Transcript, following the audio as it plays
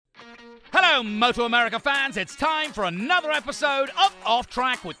Hello, Moto America fans. It's time for another episode of Off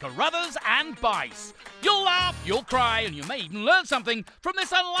Track with Carruthers and Bice. You'll laugh, you'll cry, and you may even learn something from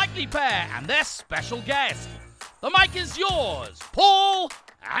this unlikely pair and their special guest. The mic is yours, Paul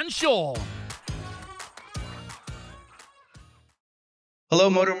and Sean. Hello,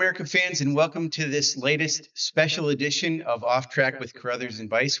 Moto America fans, and welcome to this latest special edition of Off Track with Carruthers and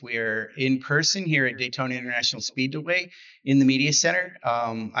Bice. We are in person here at Daytona International Speedway in the Media Center.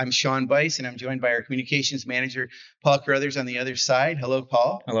 I'm Sean Bice, and I'm joined by our communications manager, Paul Carruthers, on the other side. Hello,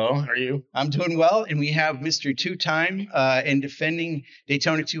 Paul. Hello, how are you? I'm doing well, and we have Mr. Two-time and defending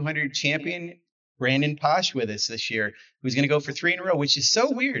Daytona 200 champion, Brandon Posh, with us this year, who's going to go for 3 in a row, which is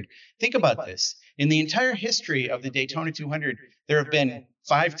so weird. Think about this. In the entire history of the Daytona 200, there have been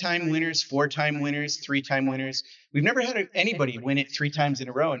 5-time winners, 4-time winners, 3-time winners. We've never had anybody win it 3 times in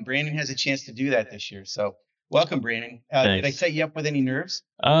a row, and Brandon has a chance to do that this year. So welcome, Brandon. Did I set you up with any nerves?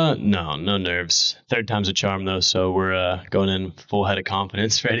 No nerves. 3rd time's a charm, though, so we're going in full head of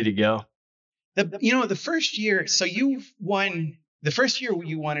confidence, ready to go. The first year, so you won, the first year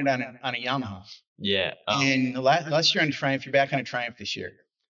you won it on a Yamaha. Yeah. And the last year on a Triumph, you're back on a Triumph this year.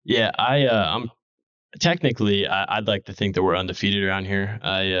 Yeah, I'm technically, I'd like to think that we're undefeated around here.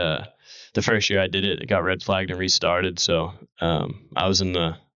 The first year I did it, got red flagged and restarted. So I was in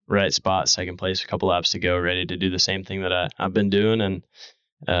the right spot, 2nd place, a couple laps to go, ready to do the same thing that I've been doing, and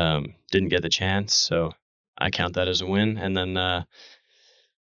didn't get the chance. So I count that as a win. And then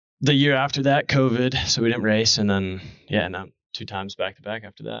the year after that, COVID, so we didn't race. And then, now 2 times back to back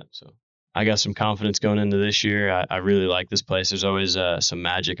after that. So I got some confidence going into this year. I really like this place. There's always some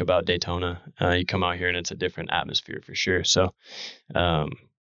magic about Daytona. You come out here and it's a different atmosphere for sure. So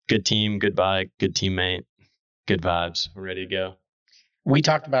good team, good bike, good teammate, good vibes. We're ready to go. We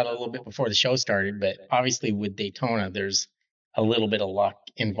talked about it a little bit before the show started, but obviously with Daytona, there's a little bit of luck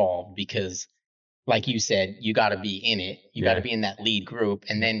involved because, like you said, you got to be in it. You got to be in that lead group,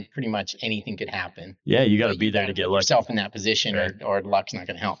 and then pretty much anything could happen. Yeah, you got to be there to get lucky. Yourself in that position, right? or luck's not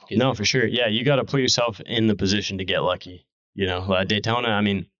going to help. No, for sure. Yeah, you got to put yourself in the position to get lucky. You know, Daytona, I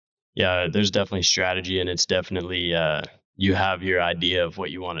mean, yeah, there's definitely strategy, and it's definitely you have your idea of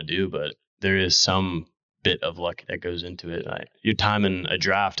what you want to do, but there is some bit of luck that goes into it. You're timing a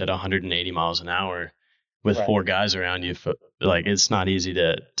draft at 180 miles an hour with 4 guys around you. Like, it's not easy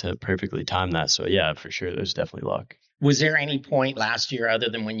to perfectly time that. So yeah, for sure, there's definitely luck. Was there any point last year, other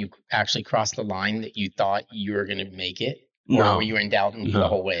than when you actually crossed the line, that you thought you were going to make it? Or were you in doubt the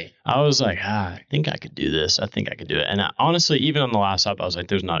whole way? I was like, I think I could do this. I think I could do it. And honestly, even on the last lap, I was like,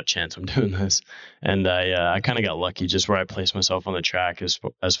 there's not a chance I'm doing this. And I kind of got lucky just where I placed myself on the track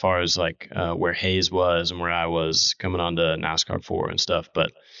as far as like where Hayes was and where I was coming on to NASCAR 4 and stuff.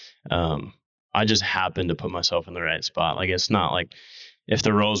 But I just happened to put myself in the right spot. Like, it's not like if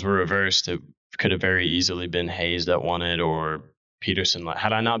the roles were reversed, it could have very easily been Hayes that won it or Peterson.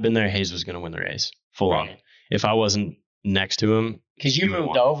 Had I not been there, Hayes was going to win the race full on. If I wasn't next to him, because you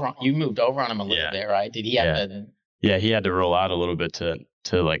moved over on him a little bit, right? Did he have to? Yeah, he had to roll out a little bit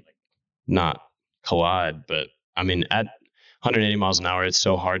to like not collide. But I mean, at 180 miles an hour, it's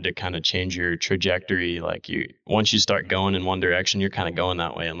so hard to kind of change your trajectory. Like, once you start going in one direction, you're kind of going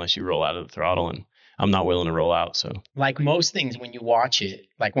that way unless you roll out of the throttle, and I'm not willing to roll out. So like most things, when you watch it,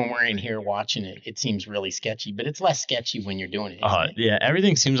 like when we're in here watching it, it seems really sketchy, but it's less sketchy when you're doing it. Yeah,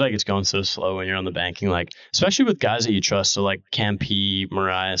 everything seems like it's going so slow when you're on the banking, like especially with guys that you trust. So like Cam P,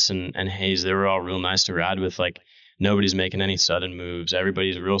 Marias, and Hayes, they were all real nice to ride with. Like, nobody's making any sudden moves.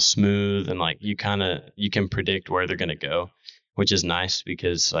 Everybody's real smooth, and like you can predict where they're gonna go, which is nice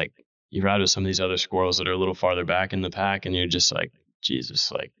because like you ride with some of these other squirrels that are a little farther back in the pack, and you're just like,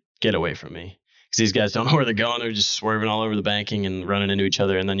 Jesus, like, get away from me. Because these guys don't know where they're going. They're just swerving all over the banking and running into each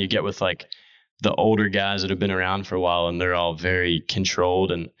other. And then you get with like the older guys that have been around for a while, and they're all very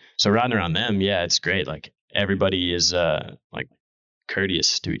controlled. And so riding around them, yeah, it's great. Like, everybody is like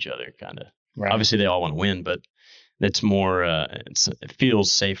courteous to each other, kind of. Right. Obviously, they all want to win, but it's more. It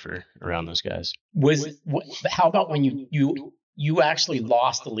feels safer around those guys. How about when you actually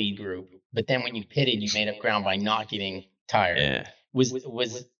lost the lead group, but then when you pitted, you made up ground by not getting tired? Yeah.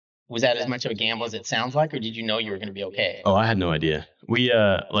 Was that as much of a gamble as it sounds like, or did you know you were going to be okay? Oh, I had no idea. We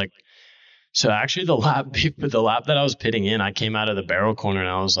so actually the lap that I was pitting in, I came out of the barrel corner and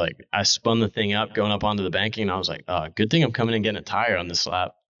I was like, I spun the thing up going up onto the banking, and I was like, good thing I'm coming and getting a tire on this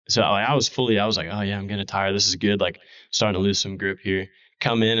lap. So like, I was like, oh yeah, I'm getting a tire. This is good. Like, starting to lose some grip here.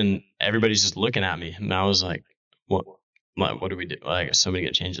 Come in and everybody's just looking at me, and I was like, what do we do? Like, is somebody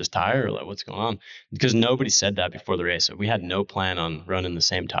gonna change this tire, or like, what's going on? Because nobody said that before the race. So we had no plan on running the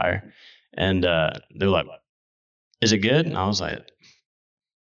same tire. And they're like, is it good? And I was like,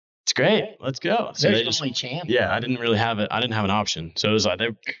 it's great. Let's go. So There's they just, only chance. yeah, I didn't have an option. So it was like, they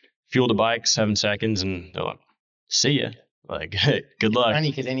fueled the bike 7 seconds and they're like, see ya. Like, hey, good luck.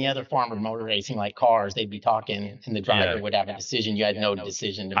 Funny because any other form of motor racing like cars, they'd be talking and the driver would have a decision. You had no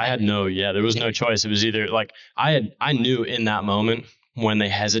decision to make. I had there was no choice. It was either like, I knew in that moment when they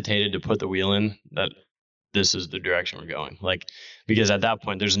hesitated to put the wheel in that this is the direction we're going. Like, because at that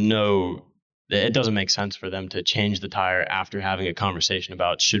point, it doesn't make sense for them to change the tire after having a conversation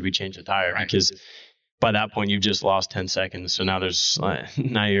about should we change the tire, because by that point you've just lost 10 seconds. So now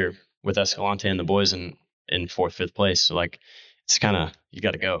now you're with Escalante and the boys in 4th, 5th place. So like, it's kind of, you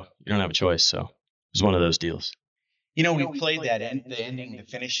got to go. You don't have a choice. So it was one of those deals. You know, we played the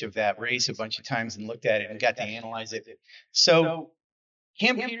finish of that race a bunch of times and looked at it and got to analyze it. So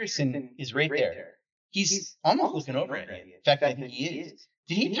Cam Peterson is right there. He's almost looking over at you. In fact, I think he is.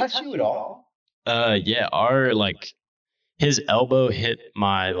 Did he touch you at all? Yeah, his elbow hit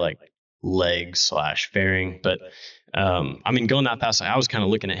my leg / fairing, but I mean, going that fast, I was kind of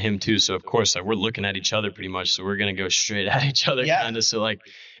looking at him too. So of course, we're looking at each other pretty much. So we're gonna go straight at each other, kind of. So it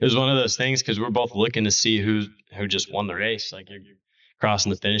was one of those things because we're both looking to see who just won the race. Like, you're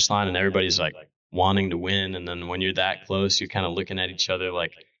crossing the finish line and everybody's wanting to win, and then when you're that close, you're kind of looking at each other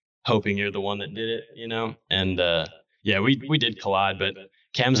hoping you're the one that did it, you know. And yeah, we did collide, but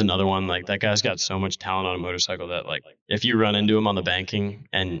Cam's another one. That guy's got so much talent on a motorcycle that if you run into him on the banking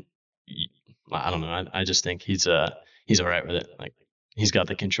and I don't know, I just think he's all right with it. He's got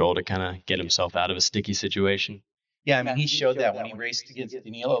the control to kind of get himself out of a sticky situation. Yeah, I mean, he showed that when he raced against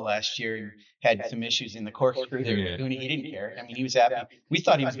Danilo last year and had some issues in the corkscrew there. Yeah. He didn't care. I mean, he was happy. We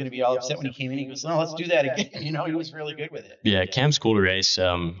thought he was going to be all upset when he came in. He goes, "No, let's do that again." You know, he was really good with it. Yeah, Cam's cool to race.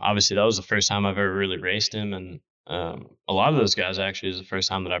 Obviously, that was the first time I've ever really raced him, and a lot of those guys actually is the first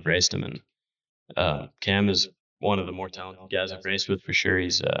time that I've raced him. And Cam is one of the more talented guys I've raced with for sure.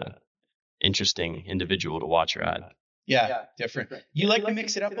 He's interesting individual to watch ride. Yeah, different. You like to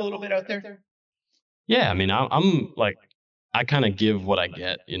mix it up a little bit out there? Yeah, I mean, I'm I kind of give what I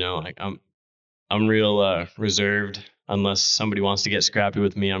get, you know. I'm real reserved. Unless somebody wants to get scrappy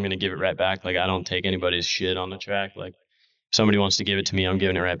with me, I'm gonna give it right back. I don't take anybody's shit on the track. If somebody wants to give it to me, I'm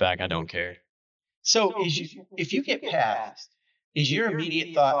giving it right back. I don't care. So if you get passed, is your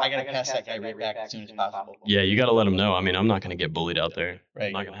immediate thought, I gotta pass that guy right back as soon as possible? Yeah, you gotta let him know. I mean, I'm not gonna get bullied out there.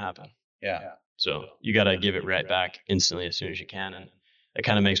 Right. Not gonna happen. Yeah. So you gotta give it right back instantly as soon as you can, and it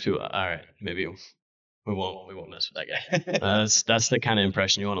kind of makes people, all right, maybe we won't mess with that guy. That's the kind of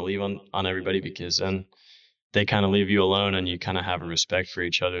impression you want to leave on everybody, because then they kind of leave you alone and you kind of have a respect for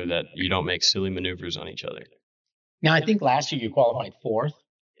each other, that you don't make silly maneuvers on each other. Now, I think last year you qualified 4th.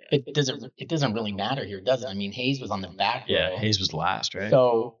 It doesn't really matter here, does it? I mean, Hayes was on the back row. Yeah, Hayes was last, right?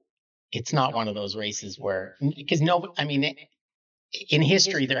 So it's not one of those races where, because in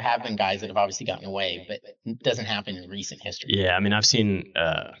history, there have been guys that have obviously gotten away, but it doesn't happen in recent history. Yeah, I mean, I've seen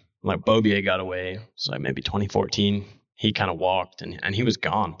Bobier got away. It's maybe 2014. He kind of walked and he was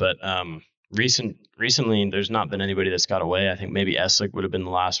gone. But recently, there's not been anybody that's got away. I think maybe Eslick would have been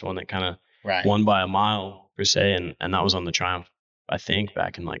the last one that kind of won by a mile per se, and that was on the Triumph, I think,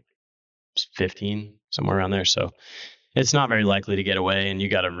 back in 15, somewhere around there. So it's not very likely to get away, and you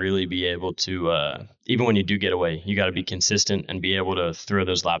got to really be able to, even when you do get away, you got to be consistent and be able to throw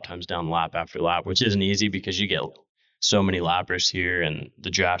those lap times down lap after lap, which isn't easy because you get so many lappers here, and the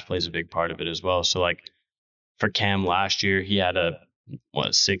draft plays a big part of it as well. So for Cam last year, he had a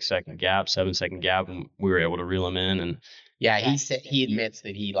 6-second gap, 7-second gap, and we were able to reel him in. And yeah, he admits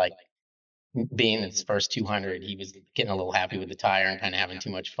that he being in his first 200, he was getting a little happy with the tire and kind of having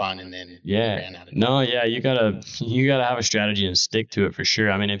too much fun, and then ran out of time. You gotta have a strategy and stick to it for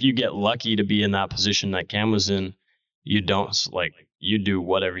sure. I mean, if you get lucky to be in that position that Cam was in, you don't you do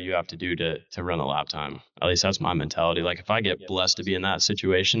whatever you have to do to run a lap time. At least that's my mentality. If I get blessed to be in that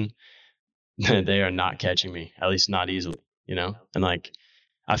situation, they are not catching me, at least not easily, you know? And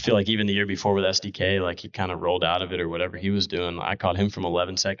I feel even the year before with SDK, he kind of rolled out of it or whatever he was doing. I caught him from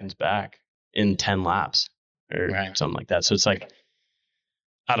 11 seconds back in 10 laps or something like that. So it's I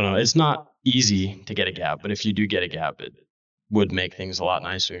don't know. It's not easy to get a gap, but if you do get a gap, it would make things a lot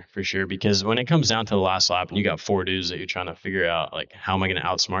nicer for sure. Because when it comes down to the last lap and you got 4 dudes that you're trying to figure out, how am I going to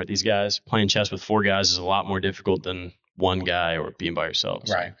outsmart these guys? Playing chess with 4 guys is a lot more difficult than one guy or being by yourself.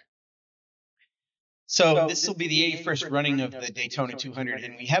 So. Right. So this will be the 81st running of the Daytona 200,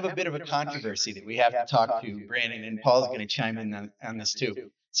 and we have a bit of a controversy that we have to talk to Brandon, and Paul's going to chime in on this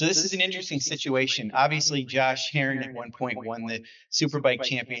too. So this is an interesting situation. Obviously, Josh Herrin at one point won the Superbike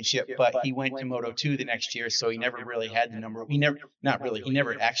Championship, but he went to Moto2 the next year, so he never really had the number. He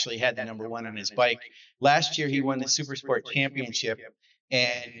never actually had the number 1 on his bike. Last year, he won the Supersport Championship,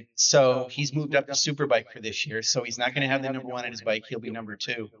 And so he's moved up to Superbike for this year. So he's not going to have the number one on his bike. He'll be number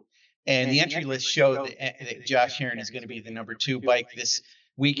two. And the entry list showed that Josh Herrin is going to be the number two bike this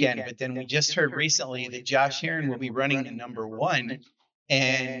weekend. But then we just heard recently that Josh Herrin will be running the number one.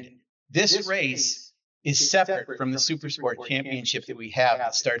 And this race is separate from the Supersport Championship that we have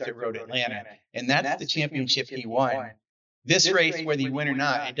that starts at Road Atlanta. And that's the championship he won. This race, whether you win or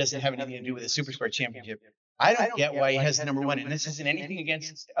not, it doesn't have anything to do with the Supersport Championship. I don't get why he has the number one. And this isn't anything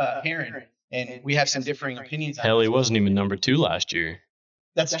against Herrin. And we have some differing opinions on Hell, he this. wasn't even number two last year.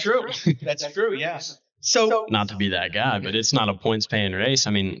 That's true. That's true. Yeah. So Not to be that guy, but it's not a points paying race.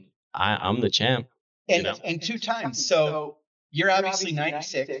 I mean, I'm the champ. and 2 times. So you're obviously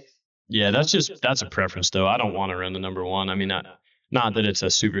 96. Yeah, that's a preference though. I don't want to run the number one. I mean, not that it's a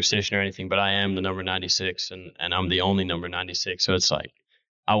superstition or anything, but I am the number 96 and I'm the only number 96. So it's like,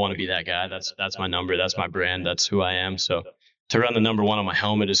 I want to be that guy. That's my number. That's my brand. That's who I am. So to run the number one on my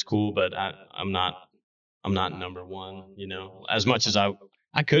helmet is cool, but I'm not number one, you know, as much as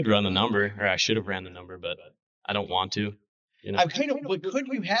I could run the number, or I should have ran the number, but I don't want to. You know? I'm kind of, what could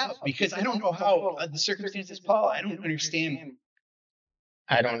you have? Because I don't know how the circumstances, Paul. I don't understand.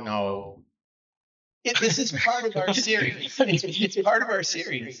 I don't know. This is part of our series. It's part of our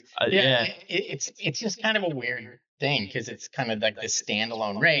series. Yeah. It's just kind of a weird thing because it's kind of like this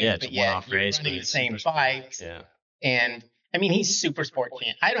standalone race. Yeah, it's but a one-off you're race, running but the it's same super bikes. Yeah. And I mean, he's super sport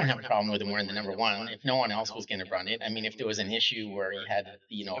champ. I don't have a problem with him wearing the number one if no one else was going to run it. I mean, if there was an issue where he had,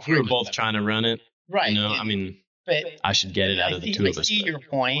 you know, If we were both trying to run it, right? you know, I mean, but I should get it out of the two of us. I see but- your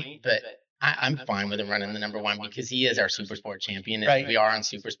point, but I'm fine with him running the number one because he is our super sport champion, and Right. we are on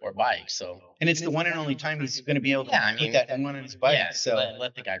super sport bikes. So And it's the one and only time he's going to be able to Yeah, I put mean, that one on his bike. yeah, So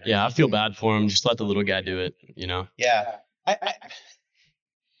let the guy. run. Yeah, I feel bad for him. Just let the little guy do it, you know? yeah.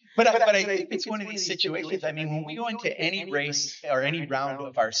 But I think it's one of these situations. I mean, when we go into any race or any round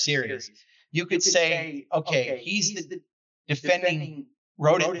of our series, you could say, okay, he's the defending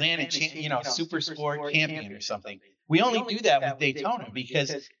Road Atlanta, Super Sport champion or something. We only do that with Daytona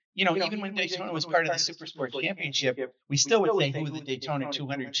because, you know, even when Daytona was part of the Super Sport Championship, we still would say who the Daytona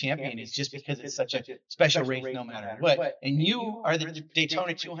 200 champion is just because it's such a special race no matter what. And you are the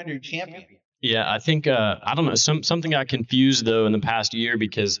Daytona 200 champion. Yeah, I think I don't know, something got confused though in the past year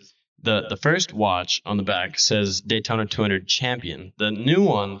because the first watch on the back says Daytona 200 champion. The new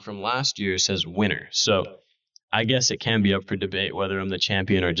one from last year says winner. So I guess it can be up for debate whether I'm the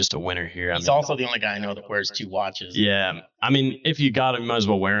champion or just a winner here. He's also the only guy I know that wears 2 watches. Yeah, I mean, if you got him, you might as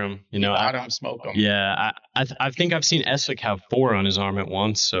well wear them. You know, I don't smoke them. Yeah, I think I've seen Eslick have 4 on his arm at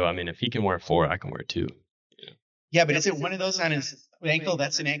once. So I mean, if he can wear 4, I can wear 2. Yeah, but is it one of those on his ankle?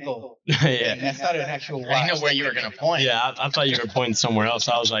 That's an ankle. Yeah. That's not an actual watch. I know where you were going to point. Yeah, I thought you were pointing somewhere else.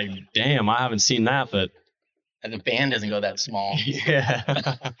 I was like, damn, I haven't seen that, but And the band doesn't go that small. yeah.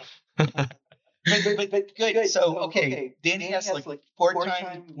 But good. So okay, Danny Eslick,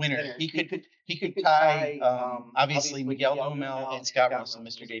 4-time winner. He could tie obviously Miguel Omel and Scott Russell,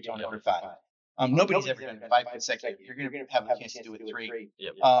 Mr. Daytona for 5. Nobody's ever done 5 consecutive. You're going to have a chance to do it 3.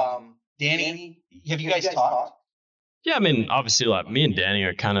 Yep. Danny, have you guys talked? Yeah, I mean, obviously, like me and Danny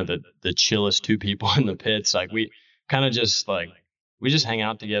are kind of the chillest 2 people in the pits. Like we kind of just we just hang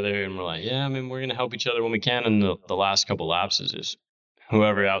out together, and we're like, yeah, I mean, we're gonna help each other when we can. And the last couple laps is just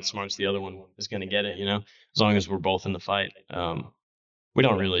whoever outsmarts the other one is gonna get it. You know, as long as we're both in the fight. We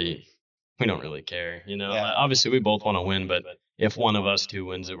don't really care. You know, Yeah. obviously we both want to win, but if one of us 2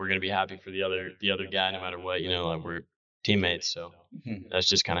 wins it, we're gonna be happy for the other guy, no matter what. You know, like we're teammates, so Mhm. that's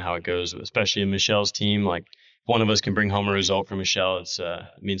just kind of how it goes. Especially in Michelle's team, like. If one of us can bring home a result for Michelle, it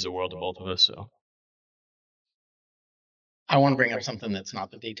means the world to both of us. So I want to bring up something that's not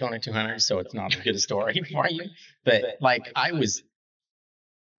the Daytona 200, so it's not as good a story for you. But like, I was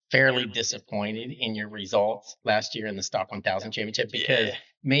fairly disappointed in your results last year in the Stock 1000 Championship because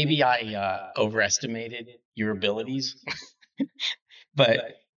maybe I overestimated your abilities.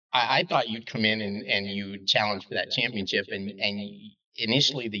 But I thought you'd come in and you'd challenge for that championship, and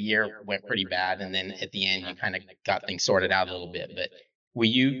initially the year went pretty bad, and then at the end you kind of got things sorted out a little bit. But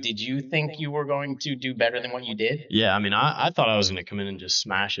did you think you were going to do better than what you did? yeah, I mean, I thought I was going to come in and just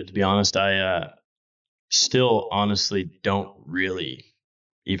smash it. To be honest, I still honestly don't really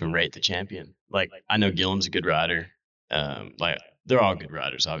even rate the champion. Like I know Gillen's a good rider. Like they're all good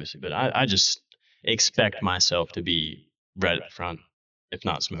riders, obviously, but I just expect myself to be right at the front, if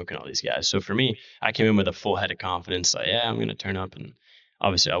not smoking all these guys. So for me, I came in with a full head of confidence. Like, yeah, I'm going to turn up. And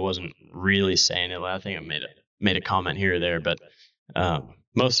obviously I wasn't really saying it. I think I made a comment here or there, but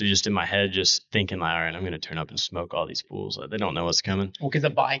mostly just in my head, just thinking like, all right, I'm going to turn up and smoke all these fools. Like, they don't know what's coming. Well, because the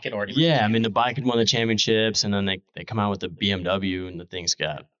bike had already. Yeah, I mean, the bike had won the championships, and then they come out with the BMW, and the thing's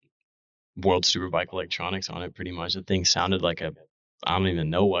got World Superbike electronics on it. Pretty much, the thing sounded like I don't even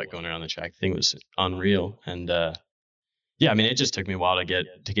know what going around the track. The thing was unreal, and yeah, I mean, it just took me a while to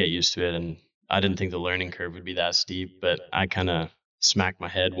get used to it, and I didn't think the learning curve would be that steep, but I kind of smacked my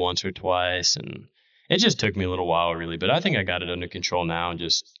head once or twice, and it just took me a little while, really. But I think I got it under control now, and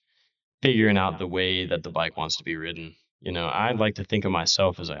just figuring out the way that the bike wants to be ridden. You know, I like to think of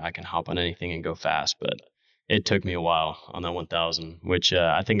myself as like I can hop on anything and go fast, but it took me a while on that 1000, which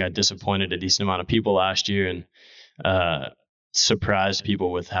I think I disappointed a decent amount of people last year, and surprised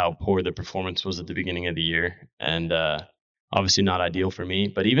people with how poor the performance was at the beginning of the year. And obviously not ideal for me,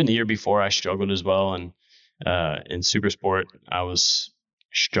 but even the year before I struggled as well. And in super sport, I was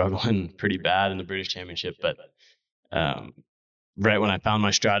struggling pretty bad in the British Championship, but right when I found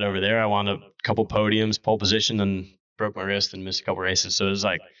my stride over there, I wound up a couple podiums, pole position, and broke my wrist and missed a couple races. So it was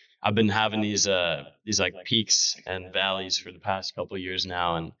like I've been having these like peaks and valleys for the past couple of years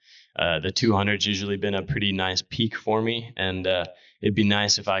now, and the 200's usually been a pretty nice peak for me, and it'd be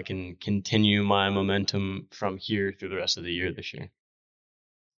nice if I can continue my momentum from here through the rest of the year this year.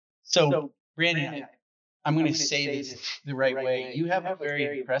 So Brandon, I'm going to say this the right way. You have a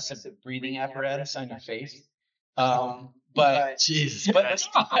very impressive breathing apparatus on your face. But Jesus,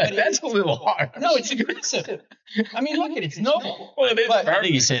 That's a little hard. no, it's aggressive. I mean, look at it, it's noble. Well, it is But- I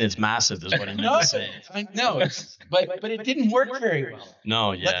think he's saying it's massive. Is what he meant No, to say. but it didn't work very well.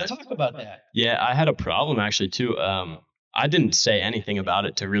 No, yeah. Let's talk about that. Yeah, I had a problem actually too. I didn't say anything about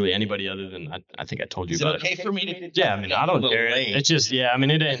it to really anybody other than I think I told you Is it about okay it. for me to? Yeah, I mean, I don't care. late. It's just, yeah, I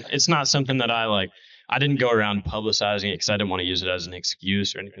mean, it's not something that I didn't go around publicizing it because I didn't want to use it as an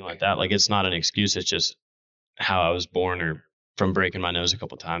excuse or anything like that. Like, it's not an excuse. It's just how I was born, or from breaking my nose a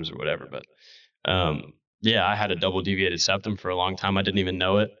couple times or whatever. But yeah, I had a double deviated septum for a long time. I didn't even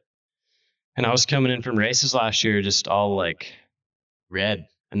know it. And I was coming in from races last year just all like red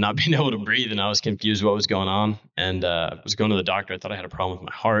and not being able to breathe. And I was confused what was going on. And I was going to the doctor. I thought I had a problem with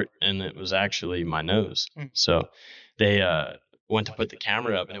my heart, and it was actually my nose. So they went to put the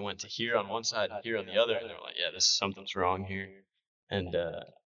camera up, and it went to here on one side and here on the other. And they were like, yeah, something's wrong here. And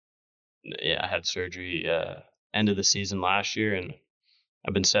yeah, I had surgery end of the season last year, and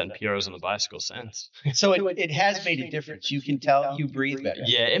I've been setting PRs on the bicycle since. So it has made a difference. You can tell you breathe better.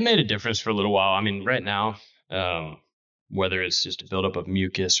 Yeah, it made a difference for a little while. I mean, right now, whether it's just a buildup of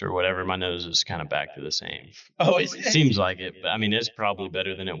mucus or whatever, my nose is kind of back to the same. Oh, is It it? seems like it. But I mean, it's probably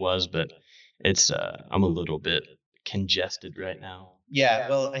better than it was, but it's I'm a little bit congested right now. Yeah.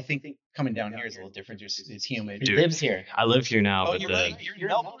 Well, I think coming down here is a little different. It's humid. He Dude. lives here. I live here now, Oh, but you're right. You're in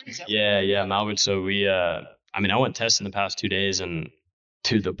Melbourne. Is that yeah, Melbourne. So we I mean, I went testing the past 2 days, and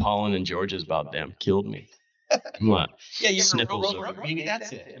dude, the pollen in Georgia's about damn killed me. I'm like, Yeah, you're Sniffles a of- maybe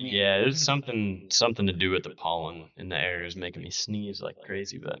that's it. I mean, yeah, there's something to do with the pollen in the air is making me sneeze like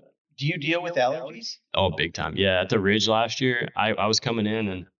crazy. But do you deal with allergies? oh, big time. Yeah, at the Ridge last year, I was coming in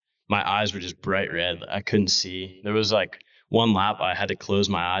and my eyes were just bright red. I couldn't see. There was like one lap I had to close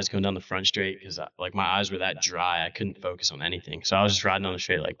my eyes going down the front straight because like my eyes were that dry. I couldn't focus on anything. So I was just riding on the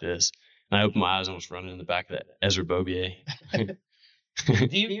straight like this, and I opened my eyes, almost running in the back of that Ezra Bobier.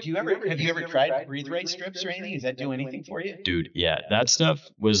 Do you ever have you ever tried breathe right strips or anything? Does that do anything for you? Dude, yeah, that stuff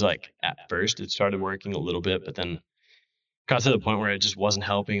was like, at first it started working a little bit, but then got to the point where it just wasn't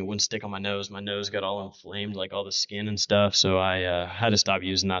helping. It wouldn't stick on my nose. My nose got all inflamed, like all the skin and stuff. So I had to stop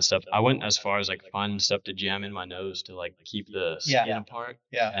using that stuff. I went as far as like finding stuff to jam in my nose to like keep the skin Yeah. apart.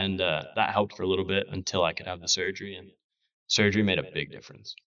 Yeah. And that helped for a little bit until I could have the surgery. And surgery made a big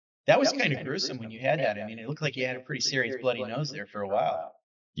difference. That was kind of gruesome when you had that. I mean, it looked like you had a pretty serious bloody nose there for a while.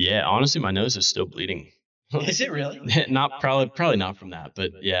 Yeah, honestly, my nose is still bleeding. Is it really? Not probably not from that,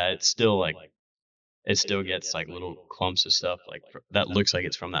 but yeah, it's still like, it still gets like little clumps of stuff like that looks like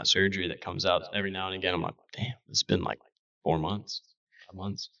it's from that surgery that comes out every now and again. I'm like, damn, it's been like 4 months, 5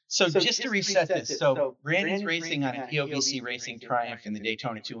 months. So just to reset this, so Brandon's racing on a POBC Racing Triumph in the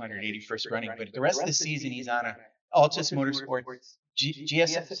Daytona 281st running, but the rest of the season he's on a Altus Motorsports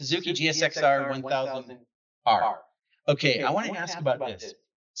Suzuki GSXR 1000R. Okay, I want to ask about this.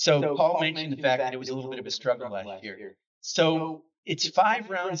 So Paul mentioned the fact that it was a little bit of a struggle last year. So it's 5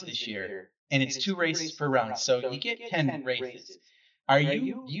 rounds this year, and it's 2 races per round. So you get 10 races. Are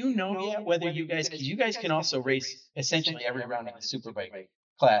you know yet whether you guys, because you guys can also race essentially every round in the Superbike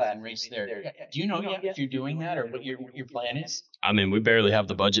class and race there. Do you know yet if you're doing that or what your plan is? I mean, we barely have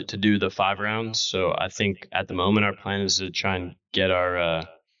the budget to do the 5 rounds, so I think at the moment our plan is to try and get our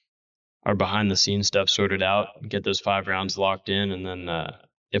our behind the scenes stuff sorted out, get those 5 rounds locked in, and then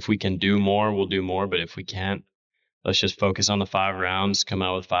if we can do more, we'll do more. But if we can't, let's just focus on the 5 rounds, come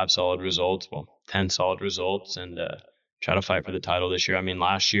out with 5 solid results, 10 solid results, and try to fight for the title this year. I mean,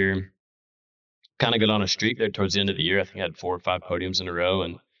 last year, kind of got on a streak there towards the end of the year. I think I had 4 or 5 podiums in a row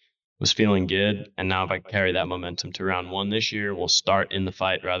and was feeling good. And now if I carry that momentum to round 1 this year, we'll start in the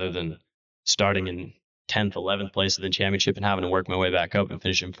fight rather than starting in 10th, 11th place of the championship and having to work my way back up and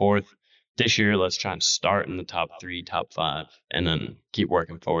finish in 4th. This year, let's try and start in the top 3, top 5, and then keep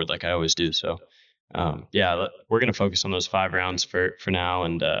working forward like I always do. So, we're going to focus on those 5 rounds for now,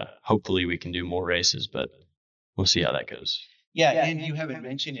 and hopefully we can do more races, but we'll see how that goes. Yeah, and you haven't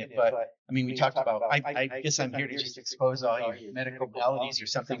mentioned it, but I mean, we talked about, I guess I'm here to just expose all your medical maladies or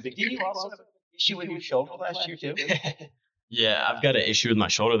something, but did you also have an issue with your shoulder last year too? Yeah, I've got an issue with my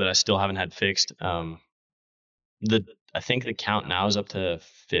shoulder that I still haven't had fixed. I think the count now is up to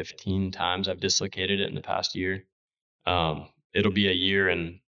 15 times I've dislocated it in the past year. It'll be a year,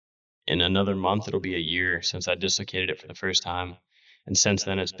 and in another month, it'll be a year since I dislocated it for the first time. And since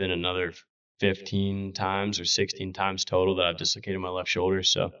then, it's been another 15 times or 16 times total that I've dislocated my left shoulder.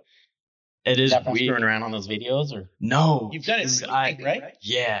 So it is weird. Screwing around on those videos, or no? You've done it, right?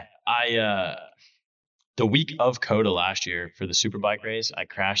 Yeah, the week of COTA last year for the Superbike race, I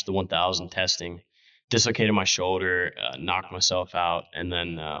crashed the 1000 testing, dislocated my shoulder, knocked myself out, and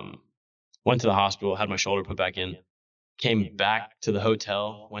then went to the hospital, had my shoulder put back in, came back to the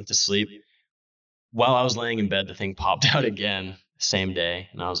hotel, went to sleep. While I was laying in bed, the thing popped out again, same day.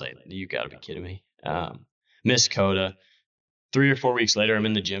 And I was like, you got to be kidding me. Missed COTA. 3 or 4 weeks later, I'm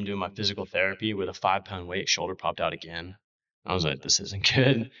in the gym doing my physical therapy with a 5-pound weight. Shoulder popped out again. I was like, this isn't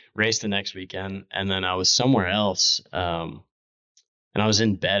good. Raced the next weekend. And then I was somewhere else. And I was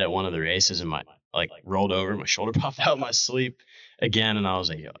in bed at one of the races and rolled over. My shoulder popped out in my sleep again. And I was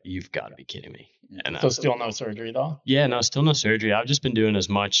like, yo, you've got to be kidding me. And so still no surgery though? Yeah, no, still no surgery. I've just been doing as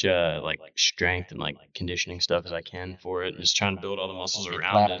much strength and conditioning stuff as I can for it. Just trying to build all the muscles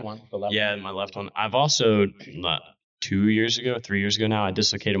around it. My left one. I've also 3 years ago now, I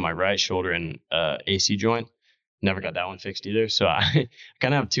dislocated my right shoulder and AC joint. Never got that one fixed either. So I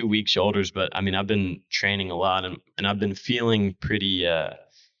kind of have 2 weak shoulders, but I mean, I've been training a lot and I've been feeling pretty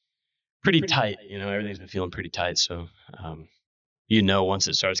tight. Everything's been feeling pretty tight. So, once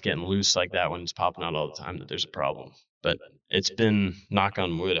it starts getting loose like that, when it's popping out all the time, that there's a problem. But it's been, knock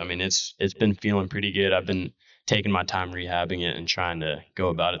on wood, I mean, it's been feeling pretty good. I've been taking my time rehabbing it and trying to go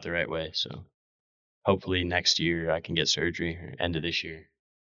about it the right way. So hopefully next year I can get surgery, or end of this year.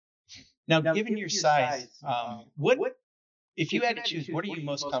 Now, given your size, what if you had to choose, what are you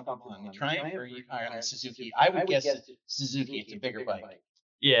most comfortable on, the Triumph or on the Suzuki? I would guess Suzuki. It's a bigger bike.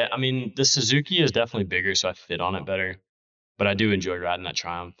 Yeah, I mean, the Suzuki is definitely bigger, so I fit on it better. But I do enjoy riding that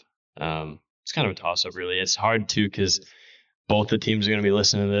Triumph. It's kind of a toss-up, really. It's hard, too, because both the teams are going to be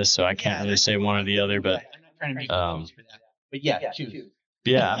listening to this, so I can't really say one or the other. But I'm not trying to make for that. But yeah, choose.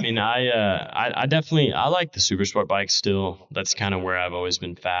 Yeah, I mean, I definitely, I like the Supersport bikes still. That's kind of where I've always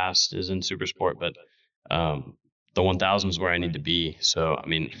been fast, is in Supersport. But the 1000 is where I need to be. So, I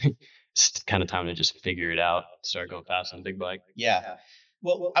mean, it's kind of time to just figure it out, start going fast on a big bike. Yeah.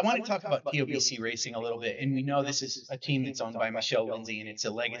 Well, I want to talk about POBC Racing a little bit. And we know this is a team that's owned by Michelle Lindsay, and it's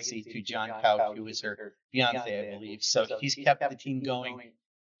a legacy to John Couch, who was her fiance, I believe. So he's kept the team going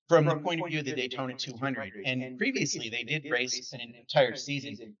from the point of view of the Daytona 200. And previously, they did race an entire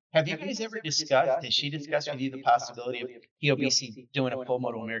season. Have you guys ever discussed, has she discussed with you the possibility of POBC doing a full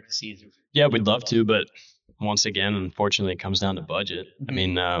Moto America season? Yeah, we'd love to, but once again, unfortunately, it comes down to budget. I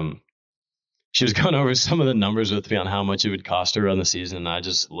mean, she was going over some of the numbers with me on how much it would cost to run the season, and I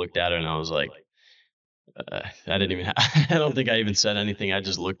just looked at her and I was like, I don't think I even said anything. I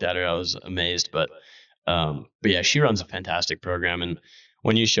just looked at her. I was amazed. But yeah, she runs a fantastic program, and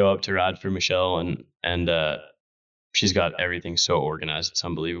when you show up to ride for Michelle and she's got everything so organized, it's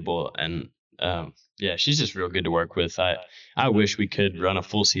unbelievable. And yeah, she's just real good to work with. I wish we could run a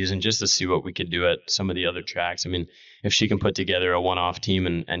full season just to see what we could do at some of the other tracks. I mean, if she can put together a one-off team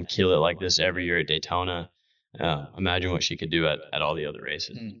and kill it like this every year at Daytona, imagine what she could do at all the other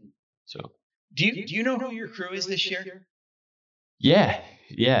races. So, do you know who your crew is this year? Yeah.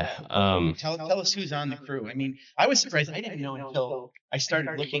 Tell us who's on the crew. I mean, I was surprised. I didn't know until I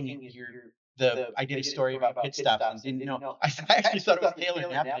started looking at I did a story about pit stops and didn't know. I actually thought it was Taylor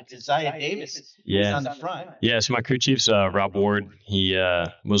Knapp, but Josiah Davis was on the front. Yeah, so my crew chief's Rob Ward. He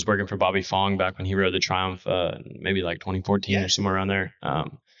was working for Bobby Fong back when he rode the Triumph, maybe like 2014 or somewhere around there.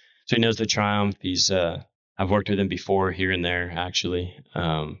 So he knows the Triumph. I've worked with him before here and there, actually.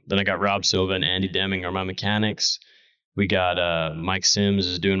 Then I got Rob Silva and Andy Deming are my mechanics. We got Mike Sims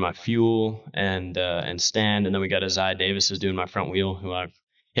is doing my fuel and stand, and then we got Isaiah Davis is doing my front wheel,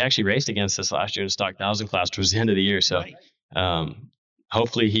 he actually raced against us last year in the stock 1,000 class towards the end of the year. So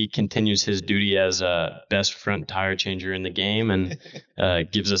hopefully he continues his duty as best front tire changer in the game and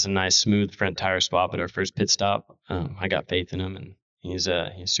gives us a nice smooth front tire swap at our first pit stop. I got faith in him, and he's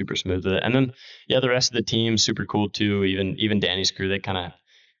super smooth with it. And then the rest of the team super cool too. Even Danny's crew,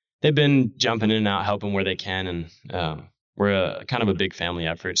 they've been jumping in and out, helping where they can, and we're kind of a big family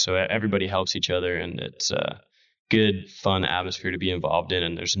effort. So everybody helps each other, and it's good, fun atmosphere to be involved in,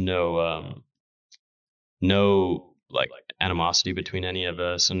 and there's no like animosity between any of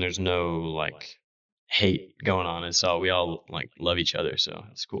us, and there's no like hate going on. It's all, we all like love each other, so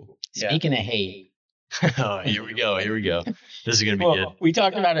it's cool. Speaking of hate, oh, here we go. This is gonna be good. We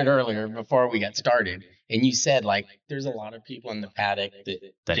talked about it earlier before we got started, and you said like there's a lot of people in the paddock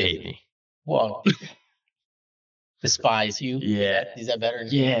that hate me. Well, despise you. Yeah. Is that better?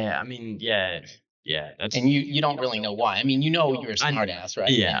 Yeah, I mean, yeah. That's, and you don't really know why. I mean, you're a smart ass, right?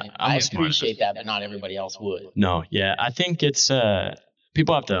 Yeah, I appreciate that, but not everybody else would. No, yeah, I think it's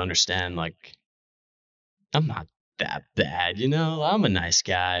people have to understand, like, I'm not that bad, I'm a nice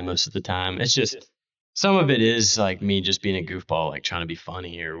guy most of the time. It's just some of it is like me just being a goofball, like trying to be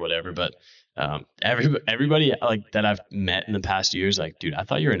funny or whatever. But everybody like that I've met in the past years, like, dude, I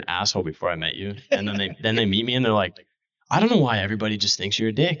thought you were an asshole before I met you, and then they meet me and they're like, I don't know why everybody just thinks you're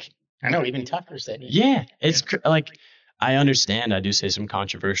a dick. I know, even Tucker said it. Yeah, it's like, I understand I do say some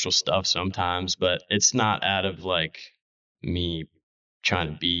controversial stuff sometimes, but it's not out of like me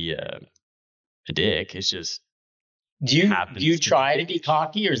trying to be a dick. It's just do you try to be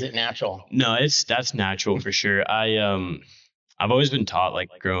cocky, or is it natural? No, that's natural for sure. I've always been taught, like,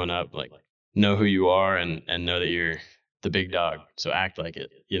 growing up, like, know who you are and know that you're the big dog, so act like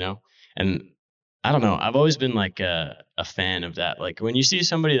it, and I don't know. I've always been like a fan of that. Like when you see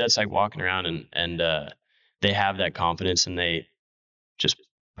somebody that's like walking around and they have that confidence and they just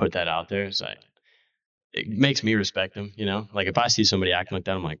put that out there, it's like, it makes me respect them, Like if I see somebody acting like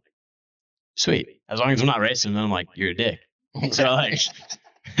that, I'm like, sweet. As long as I'm not racing, then I'm like, you're a dick. So like,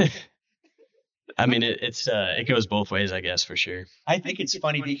 I mean, it goes both ways, I guess, for sure. I think it's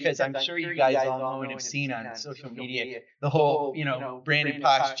funny because I'm sure you guys all know and have seen on social media the whole, Brandon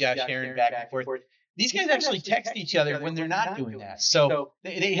Posh, Josh Herron back and forth. These guys actually text each other when they're not doing that. So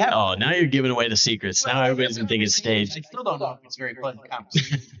they have. Oh, now you're giving away the secrets. Now everybody's gonna think it's staged. I still don't know if it's very pleasant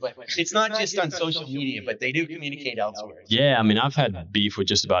conversation, but it's not just on social media, but they do communicate elsewhere. Yeah, I mean, I've had beef with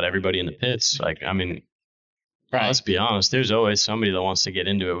just about everybody in the pits. Like, I mean, let's be honest. There's always somebody that wants to get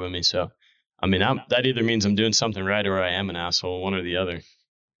into it with me. So, I mean, that either means I'm doing something right or I am an asshole, one or the other,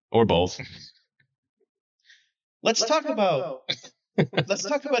 or both. Let's talk about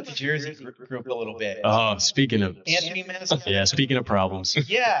the Jersey group a little bit. Oh, speaking of Anthony Mask. Yeah, speaking of problems.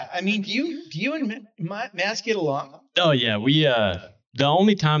 Yeah, I mean, do you and Mask get along? Oh yeah, we the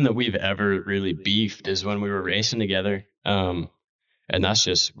only time that we've ever really beefed is when we were racing together. And that's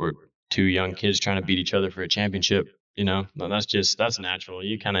just, we're two young kids trying to beat each other for a championship. That's natural.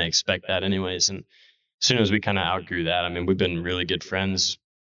 You kind of expect that anyways. And as soon as we kind of outgrew that, I mean, we've been really good friends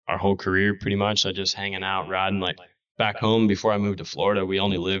our whole career pretty much. So just hanging out, riding. Like back home before I moved to Florida, we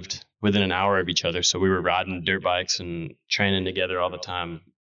only lived within an hour of each other. So we were riding dirt bikes and training together all the time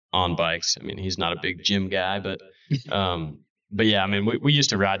on bikes. I mean, he's not a big gym guy, but yeah, I mean, we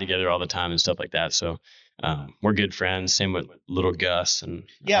used to ride together all the time and stuff like that. So we're good friends. Same with little Gus. And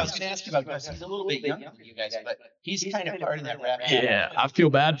yeah, I was going to ask you about Gus. He's a little bit younger than you guys, but he's kind of part of that rap. Yeah, I feel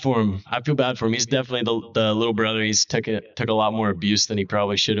bad for him. He's definitely the little brother. He's took a lot more abuse than he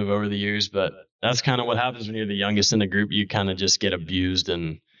probably should have over the years. But that's kind of what happens when you're the youngest in the group. You kind of just get abused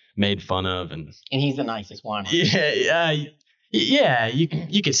and made fun of. And he's the nicest one. Yeah.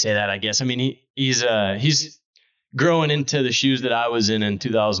 You could say that, I guess. I mean, he's growing into the shoes that I was in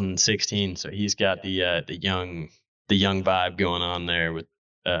 2016, so he's got the young vibe going on there with.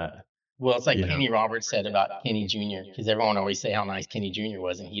 Well, it's like Kenny Roberts said about Kenny Jr., because everyone always say how nice Kenny Jr.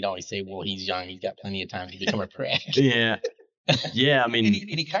 was, and he'd always say, "Well, he's young; he's got plenty of time to become a pro." Yeah. I mean, and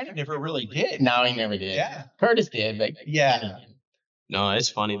he kind of never really did. No, he never did. Yeah, Curtis did, but yeah. No, it's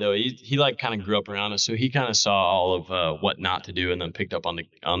funny though. He like kind of grew up around us, so he kind of saw all of what not to do, and then picked up on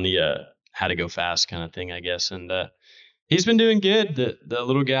the how to go fast kind of thing, I guess. And he's been doing good. The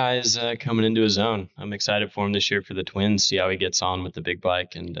little guy is coming into his own. I'm excited for him this year for the twins, see how he gets on with the big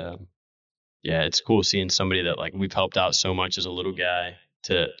bike. And yeah, it's cool seeing somebody that like we've helped out so much as a little guy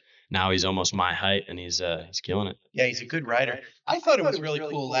to now he's almost my height and he's killing it. Yeah, he's a good rider. I thought it was really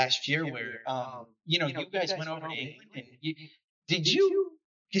cool last year where you guys went over to England and did you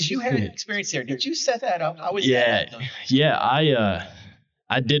Because you had an experience there. Did you set that up? How was that?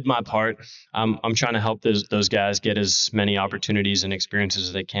 I did my part. I'm trying to help those guys get as many opportunities and experiences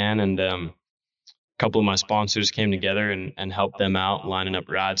as they can. And a couple of my sponsors came together and helped them out, lining up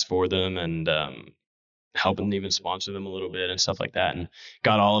rides for them and helping even sponsor them a little bit and stuff like that. And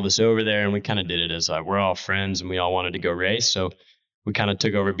got all of us over there, and we kind of did it as we're all friends and we all wanted to go race. So we kind of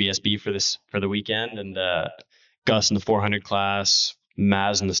took over BSB for the weekend, and Gus in the 400 class,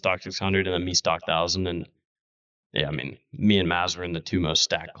 Maz in the stock 600, and then me stock 1000. And yeah, I mean, me and Maz were in the two most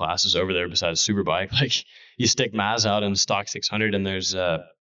stacked classes over there besides Superbike. Like, you stick Maz out in stock 600 and there's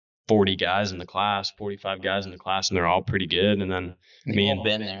 40 guys in the class, 45 guys in the class, and they're all pretty good. And then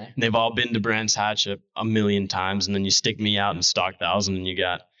they've all been to Brands Hatch a million times. And then you stick me out in stock 1000 and you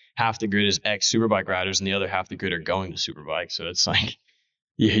got half the grid is ex Superbike riders and the other half the grid are going to Superbike. So it's like,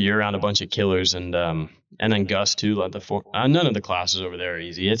 you're around a bunch of killers. And then Gus too, like none of the classes over there are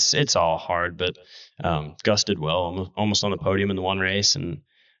easy. It's all hard, but Gus did well, almost on the podium in the one race, and I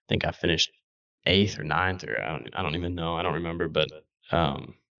think I finished 8th or 9th, or I don't even know, I don't remember, but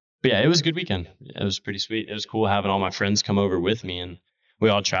yeah, it was a good weekend. It was pretty sweet. It was cool having all my friends come over with me, and we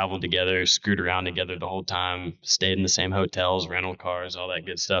all traveled together, screwed around together the whole time, stayed in the same hotels, rental cars, all that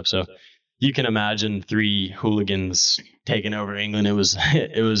good stuff. So you can imagine 3 hooligans taking over England. It was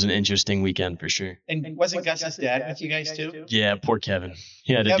an interesting weekend for sure. And wasn't Gus's dad with you guys too? Yeah, poor Kevin.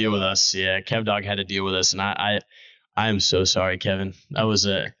 He had to deal with us. Yeah, Kev Dog had to deal with us, and I am so sorry, Kevin. That was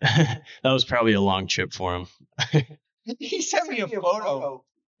that was probably a long trip for him. He sent me a photo,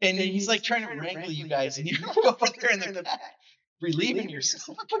 and he's like trying to wrangle you guys, and you're over there in the back, relieving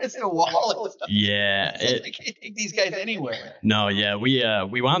yourself against the wall. Yeah, I can't take these guys anywhere. No, yeah,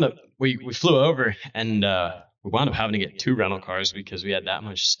 we wound up we flew over, and we wound up having to get 2 rental cars because we had that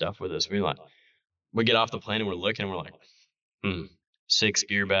much stuff with us. We get off the plane and we're looking, and we're like, 6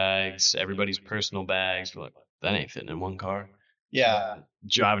 gear bags, everybody's personal bags. We're like, that ain't fitting in one car. Yeah,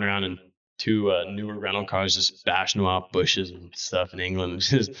 driving around in 2 newer rental cars, just bashing them off bushes and stuff in England,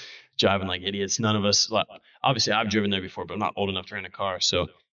 just driving like idiots. None of us, obviously I've driven there before, but I'm not old enough to rent a car. So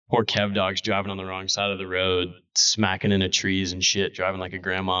poor Kev Dog's driving on the wrong side of the road, smacking into trees and shit, driving like a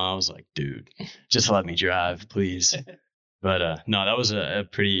grandma. I was like, dude, just let me drive, please. But no, that was a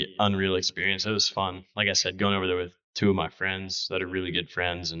pretty unreal experience. It was fun. Like I said, going over there with 2 of my friends that are really good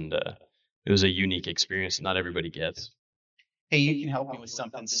friends, and it was a unique experience that not everybody gets. Hey, you can help me with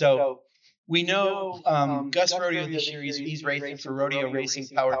something. So we know Gus Rodeo this year, he's racing for Rodeo Racing,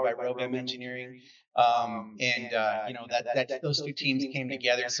 powered by RoGem Engineering. That those 2 teams came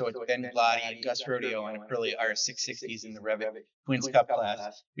together. So it's Ben Vladi and Gus Rodeo on Aprilia R660s in the Revit Twins Cup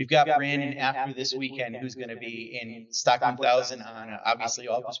class. We've got Brandon after this weekend, who's going to be in Stock 1000 on obviously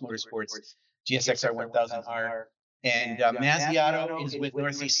Altus Motorsports GSXR 1000R. And Mazziato is with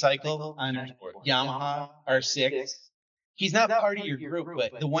Northeast Cycle on Yamaha R6. He's not part of your group,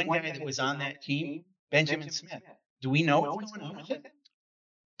 but the one guy that was on that team, Benjamin Smith. Do we know what's going on with him?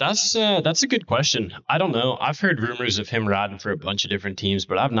 That's a good question. I don't know. I've heard rumors of him riding for a bunch of different teams,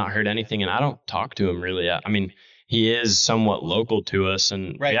 but I've not heard anything, and I don't talk to him really. I mean, he is somewhat local to us,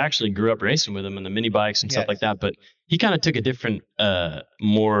 and we actually grew up racing with him in the mini bikes and stuff like that. But he kind of took a different,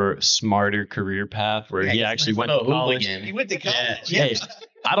 more smarter career path where he actually went to college. He went to college. Hey,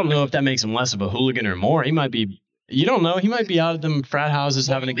 I don't know if that makes him less of a hooligan or more. He might be. You don't know. He might be out of them frat houses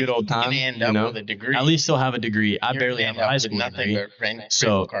having a good old time. End up with a degree. At least he'll have a degree. I barely have a high school degree.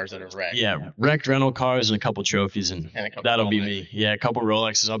 Rental cars that are wrecked. Yeah, wrecked rental cars and a couple trophies, and that'll be me. Yeah, a couple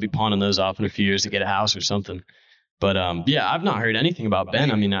Rolexes. I'll be pawning those off in a few years to get a house or something. But yeah, I've not heard anything about Ben.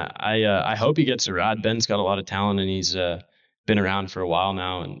 I mean, I hope he gets a ride. Ben's got a lot of talent, and he's been around for a while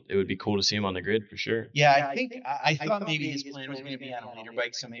now, and it would be cool to see him on the grid for sure. Yeah, I think I thought maybe his plan was going to be on a leader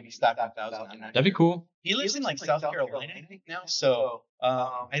bike, so maybe Stock 1000. That'd be cool. He lives in like South Carolina, I think now. So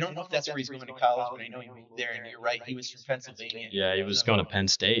I don't know if that's where he's going to college, but I know he moved there. And you're right, he was from Pennsylvania. Yeah, he was going to Penn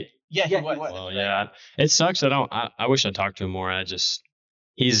State. Yeah, he was. Well, yeah, it sucks. I wish I talked to him more.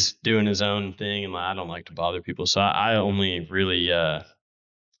 He's doing his own thing, and I don't like to bother people, so I only really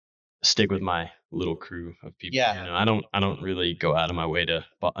stick with my little crew of people. Yeah. You know, I don't really go out of my way to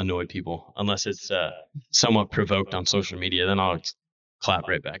annoy people unless it's somewhat provoked on social media. Then I'll clap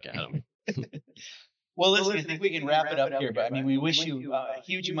right back at them. Well, listen, I think we can wrap it up here, but I mean, we wish you a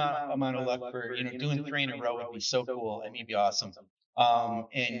huge amount of luck for, doing 3 in a row would be so cool. I mean, it'd be awesome.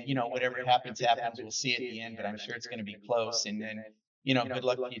 And whatever happens, we'll see at the end, but I'm sure it's going to be close. And then, good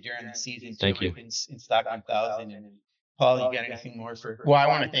luck to you during the season. Thank you. In Stock 1000. And Paul, you got anything more for? Well, I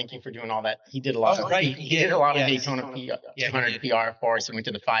want to thank you for doing all that. He did a lot. He did a lot of Daytona 200 PR for us. And went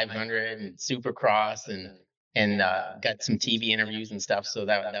to the 500 and Supercross, and and got some TV interviews and stuff. So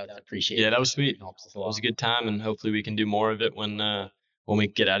that was appreciated. Yeah, that was sweet. Helps us a It lot. was a good time, and hopefully we can do more of it when we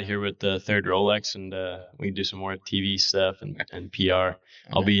get out of here with the third Rolex, and we can do some more TV stuff and PR.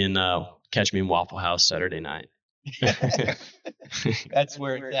 I'll be in Catch Me in Waffle House Saturday night. That's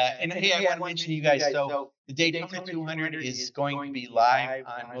where it's at. And hey, I want to mention to you guys, so the Daytona 200 is going to be live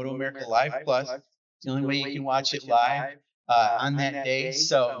on Moto America Live Plus. It's the only way you can watch it live on that day.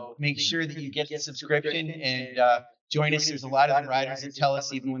 So make sure that you get the subscription and join us. There's a lot of the riders that tell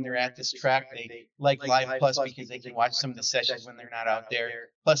us even when they're at this track, they like Live Plus because they can watch some of the sessions when they're not out there.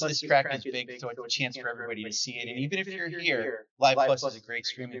 Plus, this track is big, so it's a chance for everybody to see it. And even if you're here, Live Plus is a great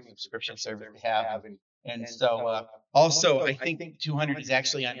streaming subscription service to have. And so, also, I think 200 is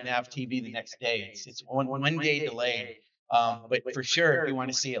actually on NAV TV the next day. It's one day delayed. But for sure, if you want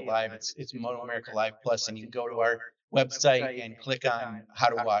to see it live, it's Moto America Live Plus, and you can go to our website and click on how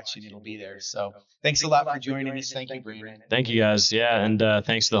to watch, and it'll be there. So thanks a lot for joining us. Thank you, Brandon. Thank you, guys. Yeah, and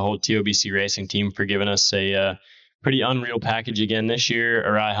thanks to the whole TOBC Racing team for giving us a pretty unreal package again this year.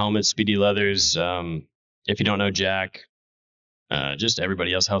 Arai helmets, Speedy Leathers. If you don't know Jack, just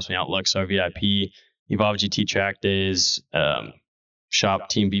everybody else helps me out. Luxar VIP, Evolve GT Track Days, shop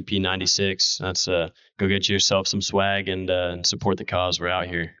Team BP 96. That's go get yourself some swag and support the cause. We're out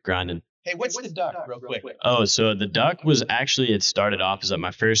here grinding. Hey, what's the duck, real quick? Oh, so the duck was actually, it started off as that my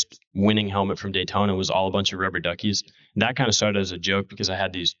first winning helmet from Daytona was all a bunch of rubber duckies. And that kind of started as a joke because I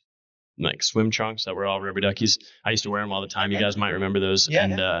had these like swim trunks that were all rubber duckies. I used to wear them all the time. You guys might remember those. Yeah.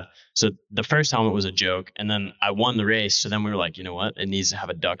 And so the first helmet was a joke. And then I won the race. So then we were like, you know what? It needs to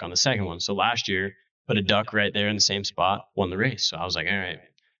have a duck on the second one. So last year, put a duck right there in the same spot, won the race. So I was like, all right,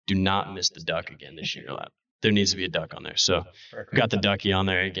 do not miss the duck again this year. There needs to be a duck on there. So we got the ducky on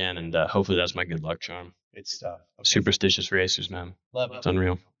there again, and hopefully that's my good luck charm. Good stuff. Okay. Superstitious racers, man. Love it. It's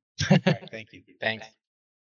unreal. All right, thank you. Thanks.